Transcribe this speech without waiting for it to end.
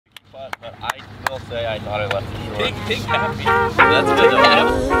But I will say I thought I left it short. Pig happy. That's good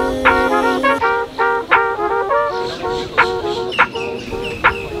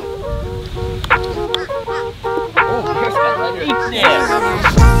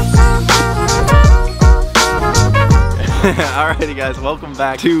Alrighty guys, welcome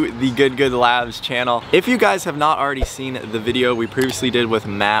back to the Good Labs channel. If you guys have not already seen the video we previously did with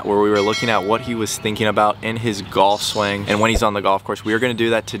Matt where we were looking at what he was thinking about in his golf swing and when he's on the golf course, we are going to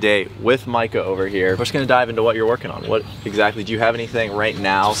do that today with Micah over here. We're just going to dive into what you're working on. What exactly, do you have anything right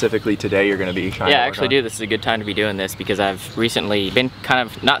now specifically today you're going to be trying to work on? Yeah, I actually do. This is a good time to be doing this because I've recently been kind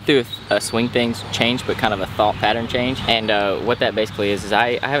of, not through a swing things change, but kind of a thought pattern change. And what that basically is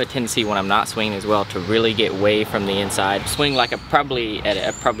I have a tendency when I'm not swinging as well to really get way from the inside. Swing like probably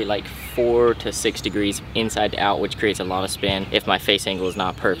like 4 to 6 degrees inside to out, which creates a lot of spin if my face angle is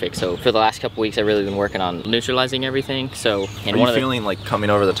not perfect. So for the last couple weeks I've really been working on neutralizing everything. So and are you feeling like coming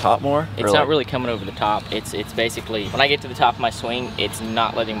over the top more? It's not really coming over the top. It's basically when I get to the top of my swing, it's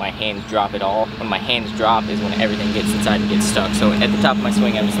not letting my hands drop at all. When my hands drop is when everything gets inside and gets stuck. So at the top of my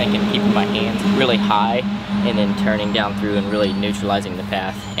swing I'm just thinking keeping my hands really high and then turning down through and really neutralizing the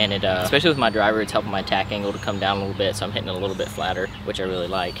path. And it especially with my driver, it's helping my attack angle to come down a little bit, so I'm hitting it a little bit flatter, which I really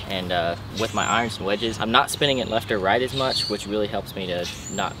like. And with my irons and wedges, I'm not spinning it left or right as much, which really helps me to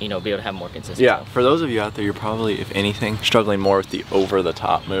not, be able to have more consistency. Yeah, for those of you out there, you're probably, if anything, struggling more with the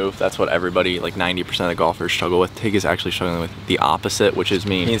over-the-top move. That's what everybody, like 90% of the golfers struggle with. Tig is actually struggling with the opposite, which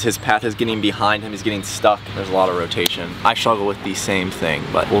means his path is getting behind him, he's getting stuck. There's a lot of rotation. I struggle with the same thing,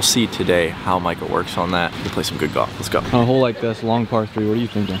 but we'll see today how Micah works on that. We'll play some good golf. Let's go. On a hole like this, long par 3, what are you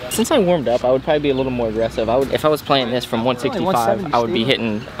thinking? Since I warmed up, I would probably be a little more aggressive. If I was playing this from 165, I would be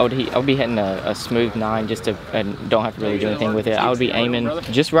hitting a smooth 9 just to, and don't have to really do anything with it. I would be aiming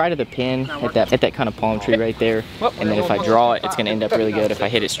just right at the pin at that kind of palm tree right there. And then if I draw it, it's going to end up really good. If I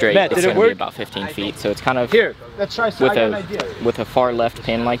hit it straight, it's going to be about 15 feet. So it's kind of with a far left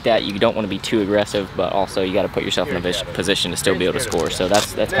pin like that, you don't want to be too aggressive, but also you got to put yourself in a position to still be able to score. So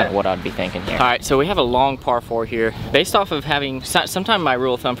that's kind of what I'd be thinking here. All right, so we have a long par 4 here. Based off of having, sometimes my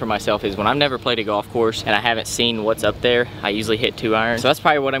rule of thumb for myself is when I've never played a golf course and I haven't seen what's up there, I usually hit 2 iron. So that's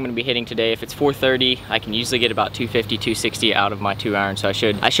probably what I'm going to be hitting today. If it's 430, I can usually get about 250, 260 out of my 2 iron. So I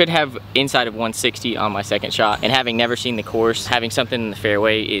should have inside of 160 on my second shot. And having never seen the course, having something in the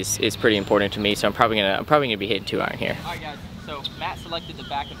fairway is pretty important to me. So I'm probably gonna be hitting 2 iron here. All right, guys. So Matt selected the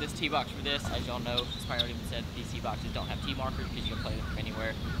back of this tee box for this. As y'all know, it's probably already been said, these tee boxes don't have tee markers because you can play them from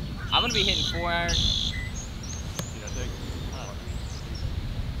anywhere. I'm gonna be hitting 4 iron.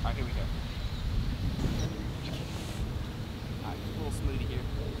 All right, here we go. All right, a little smoothie here.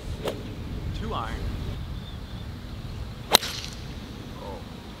 2 iron. Oh,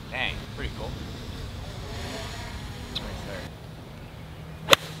 dang, pretty cool. Nice there.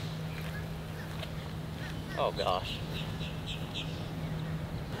 Oh gosh.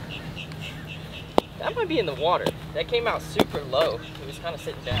 That might be in the water. That came out super low. It was kind of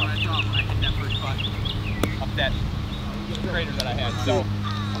sitting down. I thought when I hit that first putt up that crater that I had. So,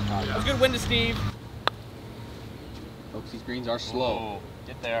 it was a good win to Steve. Folks, these greens are slow. Oh,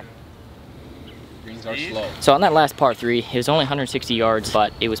 get there. Greens are slow. So on that last par 3, it was only 160 yards,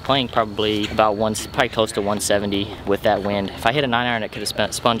 but it was playing probably close to 170 with that wind. If I hit a 9 iron, it could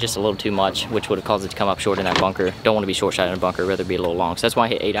have spun just a little too much, which would have caused it to come up short in that bunker. Don't want to be short shot in a bunker, rather be a little long. So that's why I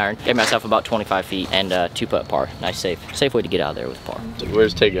hit 8 iron. Gave myself about 25 feet and 2-putt par. Nice, safe way to get out of there with par.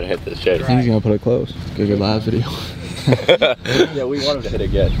 Where's Tig gonna hit this shit? He's gonna put it close. Good Labs video. Yeah, we want him to hit it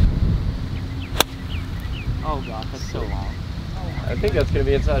good. Oh gosh, that's so long. I think that's gonna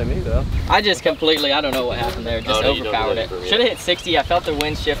be inside of me though. I don't know what happened there, just overpowered it. Should have hit 60, I felt the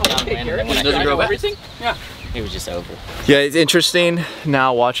wind shift downwind. And when Does it grow back? Everything? Yeah. It was just over. Yeah, it's interesting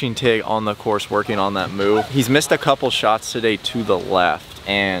now watching Tig on the course working on that move. He's missed a couple shots today to the left.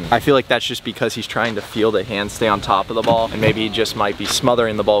 And I feel like that's just because he's trying to feel the hand stay on top of the ball, and maybe he just might be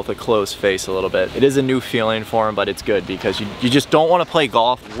smothering the ball with a closed face a little bit. It is a new feeling for him, but it's good because you just don't want to play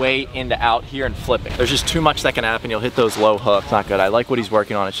golf way into out here and flipping. There's just too much that can happen. You'll hit those low hooks. It's not good. I like what he's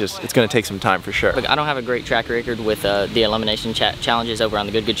working on. It's going to take some time for sure. Look, I don't have a great track record with the elimination challenges over on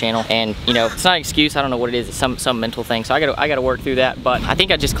the Good channel, and it's not an excuse. I don't know what it is. It's some mental thing. So I got to work through that. But I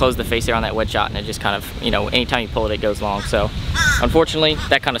think I just closed the face there on that wedge shot, and it just kind of anytime you pull it, it goes long. So unfortunately,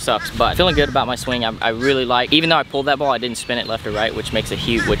 that kind of sucks, but feeling good about my swing. I really like, even though I pulled that ball, I didn't spin it left or right, which makes a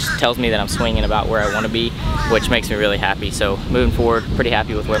huge, which tells me that I'm swinging about where I want to be, which makes me really happy. So moving forward, pretty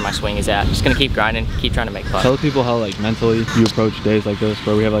happy with where my swing is at. Just gonna keep grinding, keep trying to make putts. Tell people how like mentally you approach days like this,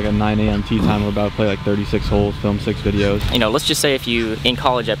 where we have like a 9 a.m. tee time. We're about to play like 36 holes, film 6 videos. You know, let's just say if you, in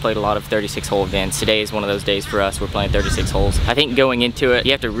college, I played a lot of 36 hole events. Today is one of those days for us. We're playing 36 holes. I think going into it,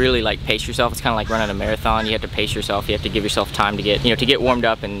 you have to really like pace yourself. It's kind of like running a marathon. You have to pace yourself. You have to give yourself time to get, you know, to get warmed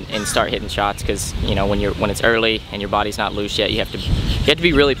up and start hitting shots. Because you know, when it's early and your body's not loose yet, you have to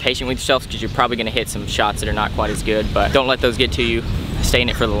be really patient with yourself, because you're probably going to hit some shots that are not quite as good. But don't let those get to you. Stay in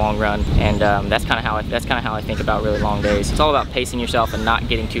it for the long run, and that's kind of how I think about really long days. It's all about pacing yourself and not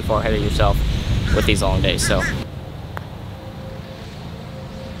getting too far ahead of yourself with these long days. So.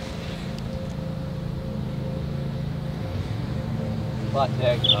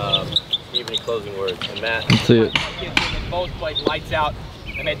 Steve, any closing words? And Matt? Let's see it. Both played lights out.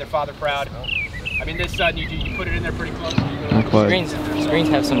 They made their father proud. I mean, this you put it in there pretty close. Not quite. Screens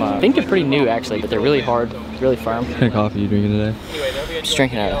have some, I think they're pretty new actually, but they're really hard, really firm. What kind of coffee are you drinking today? Just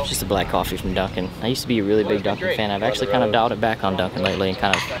drinking just a black coffee from Dunkin'. I used to be a really big Dunkin' fan. I've actually kind of dialed it back on Dunkin' lately and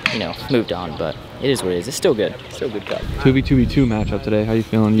kind of, you know, moved on, but it is what it is. It's still good. Still a good cup. 2v2v2 matchup today. How you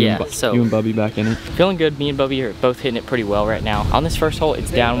feeling? You and Bubby back in it? Feeling good. Me and Bubby are both hitting it pretty well right now. On this first hole,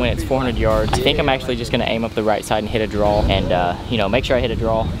 it's downwind. It's 400 yards. I think I'm actually just going to aim up the right side and hit a draw, and you know, make sure I hit a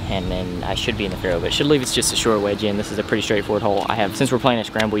draw, and then I should be in the fairway. But it should leave it's just a short wedge in. This is a pretty straightforward hole. Since we're playing a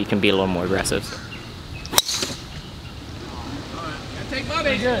scramble, you can be a little more aggressive. Take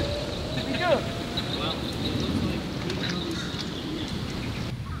Bobby. Good. Be good.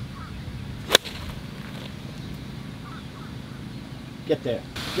 Get there.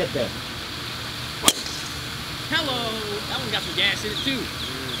 Get there. Hello. That one got some gas in it too.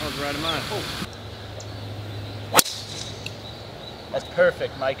 I was right in mine. That's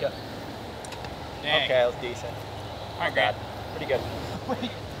perfect, Micah. Dang. Okay, that was decent. All right, Grant. Pretty good.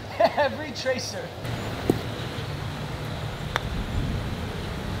 Wait. Every tracer.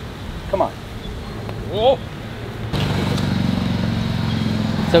 Come on. Whoa.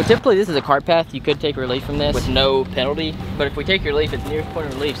 So typically this is a cart path. You could take relief from this with no penalty, but if we take relief, it's nearest point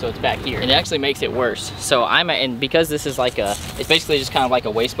of relief, so it's back here. And it actually makes it worse. So and because this is like it's basically just kind of like a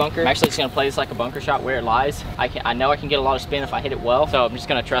waste bunker, I'm actually just gonna play this like a bunker shot where it lies. I know I can get a lot of spin if I hit it well, so I'm just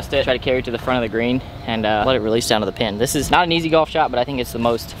gonna trust it, try to carry it to the front of the green, and let it release down to the pin. This is not an easy golf shot, but I think it's the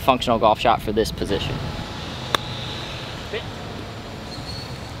most functional golf shot for this position.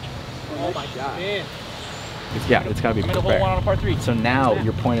 Oh my God. Man. Yeah, it's gotta be I'm in a hole fair. 1 on a par 3. So now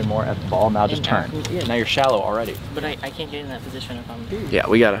you're pointed more at the ball. Now just turn. Yeah. Now you're shallow already. But I can't get in that position if I'm. Yeah,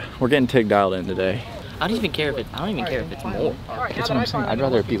 we're getting Tig dialed in today. I don't even care if it's more. That's what I'm saying. I'd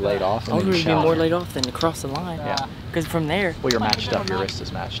rather it be laid off I than would be be shallow. more laid off than across the line. Yeah. Because from there. Well, you're matched up. Your wrist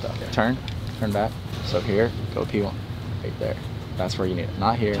is matched up. Turn back. So here, go peel. Right there. That's where you need it.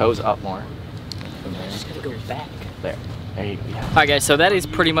 Not here. Toes up more. From there. Just gotta go back. There. There you go. Yeah. Alright guys, so that is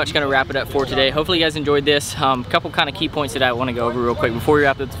pretty much going to wrap it up for today. Hopefully you guys enjoyed this. Couple kind of key points that I want to go over real quick before we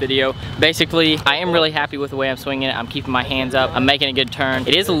wrap up this video. Basically, I am really happy with the way I'm swinging it. I'm keeping my hands up. I'm making a good turn.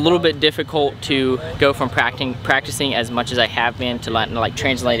 It is a little bit difficult to go from practicing as much as I have been to like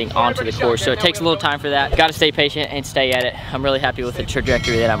translating onto the course. So it takes a little time for that. Got to stay patient and stay at it. I'm really happy with the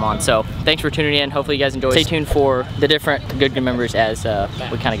trajectory that I'm on. So thanks for tuning in. Hopefully you guys enjoyed. Stay tuned for the different Good Good members as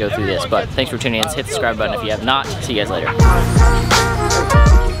we kind of go through this. But thanks for tuning in. Hit the subscribe button if you have not. See you guys later.